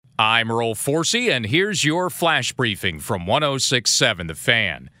I'm Earl Forsey, and here's your flash briefing from 106.7 The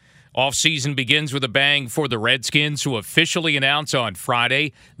Fan. Offseason begins with a bang for the Redskins, who officially announced on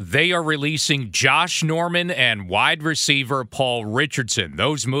Friday they are releasing Josh Norman and wide receiver Paul Richardson.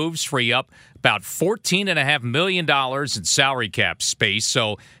 Those moves free up about $14.5 million in salary cap space,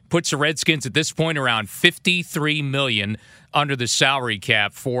 so puts the Redskins at this point around $53 million under the salary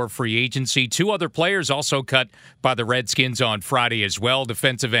cap for free agency. Two other players also cut by the Redskins on Friday as well,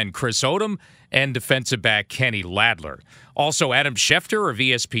 defensive end Chris Odom and defensive back Kenny Ladler. Also, Adam Schefter of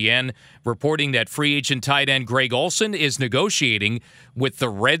ESPN reporting that free agent tight end Greg Olsen is negotiating with the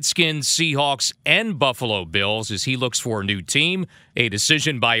Redskins, Seahawks, and Buffalo Bills as he looks for a new team. A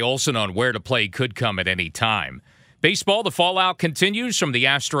decision by Olsen on where to play could come at any time. Baseball, the fallout continues from the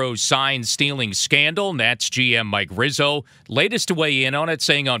Astros sign-stealing scandal. Nats GM Mike Rizzo, latest to weigh in on it,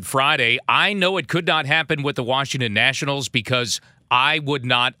 saying on Friday, "I know it could not happen with the Washington Nationals because I would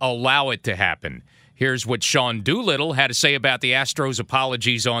not allow it to happen." Here's what Sean Doolittle had to say about the Astros'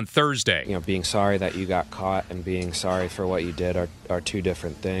 apologies on Thursday. Being sorry that you got caught and being sorry for what you did are two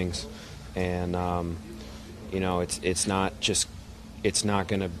different things. And, it's not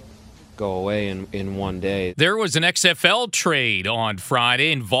going to go away in one day. There was an XFL trade on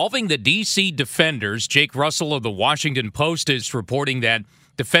Friday involving the D.C. Defenders. Jake Russell of the Washington Post is reporting that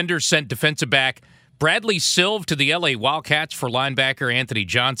Defenders sent defensive back Bradley Silve to the L.A. Wildcats for linebacker Anthony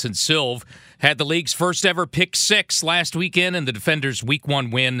Johnson. Silve had the league's first ever pick six last weekend in the Defenders' Week 1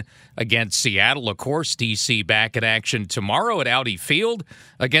 win against Seattle. Of course, D.C. back in action tomorrow at Audi Field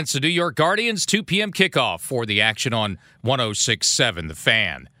against the New York Guardians. 2 p.m. kickoff for the action on 106.7 The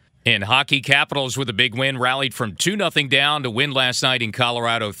Fan. In hockey, Capitals with a big win rallied from 2-0 down to win last night in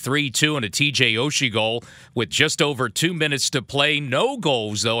Colorado 3-2 and a TJ Oshie goal with just over 2 minutes to play. No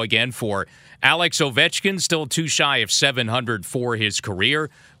goals, though, again for Alex Ovechkin, still too shy of 700 for his career.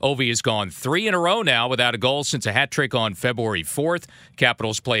 Ovi has gone 3 in a row now without a goal since a hat trick on February 4th.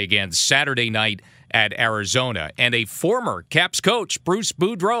 Capitals play again Saturday night at Arizona. And a former Caps coach, Bruce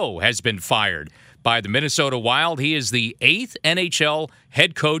Boudreau, has been fired by the Minnesota Wild. He is the 8th NHL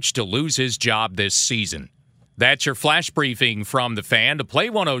head coach to lose his job this season. That's your flash briefing from The Fan. To play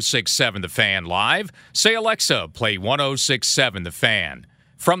 106.7 The Fan live, say, Alexa, play 106.7 The Fan.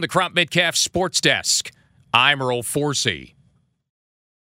 From the Crop Metcalf Sports Desk, I'm Earl Forsey.